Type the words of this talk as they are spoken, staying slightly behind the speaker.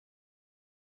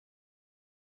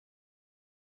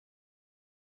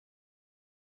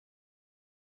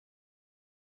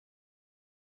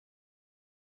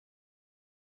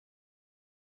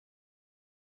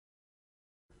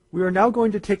We are now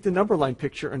going to take the number line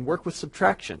picture and work with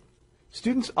subtraction.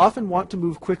 Students often want to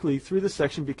move quickly through this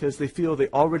section because they feel they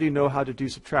already know how to do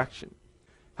subtraction.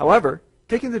 However,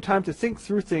 taking the time to think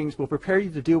through things will prepare you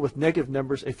to deal with negative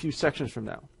numbers a few sections from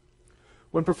now.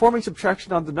 When performing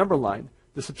subtraction on the number line,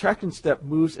 the subtraction step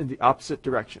moves in the opposite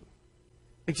direction.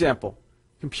 Example,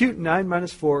 compute 9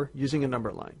 minus 4 using a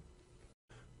number line.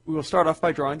 We will start off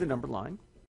by drawing the number line.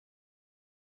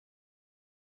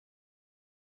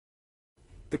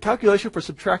 The calculation for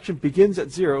subtraction begins at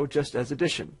 0 just as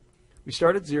addition. We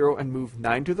start at 0 and move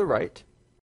 9 to the right.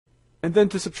 And then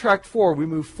to subtract 4, we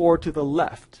move 4 to the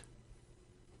left.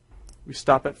 We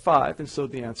stop at 5, and so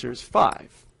the answer is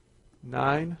 5.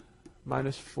 9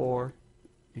 minus 4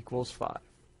 equals 5.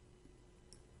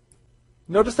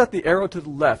 Notice that the arrow to the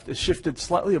left is shifted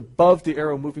slightly above the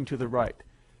arrow moving to the right.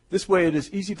 This way it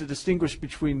is easy to distinguish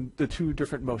between the two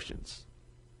different motions.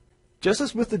 Just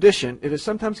as with addition, it is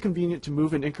sometimes convenient to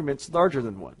move in increments larger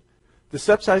than 1. The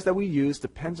step size that we use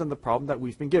depends on the problem that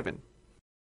we've been given.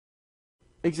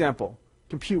 Example,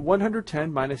 compute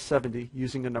 110 minus 70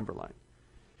 using a number line.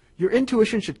 Your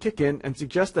intuition should kick in and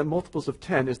suggest that multiples of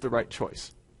 10 is the right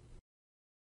choice.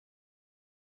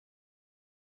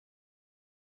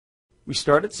 We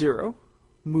start at 0,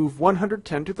 move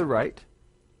 110 to the right,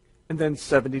 and then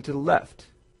 70 to the left.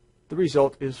 The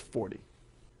result is 40.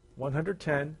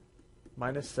 110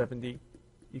 minus 70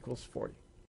 equals 40.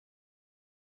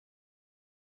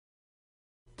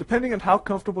 Depending on how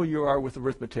comfortable you are with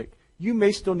arithmetic, you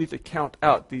may still need to count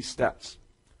out these steps.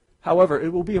 However,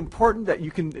 it will be important that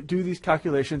you can do these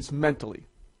calculations mentally.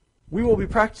 We will be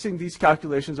practicing these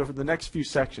calculations over the next few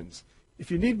sections.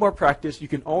 If you need more practice, you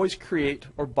can always create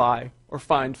or buy or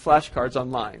find flashcards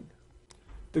online.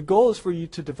 The goal is for you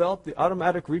to develop the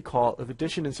automatic recall of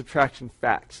addition and subtraction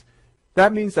facts.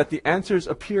 That means that the answers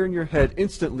appear in your head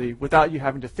instantly without you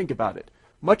having to think about it.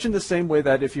 Much in the same way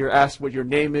that if you're asked what your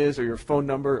name is or your phone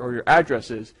number or your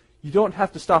address is, you don't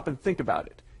have to stop and think about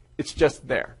it. It's just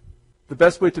there. The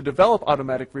best way to develop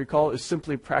automatic recall is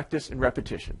simply practice and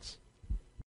repetitions.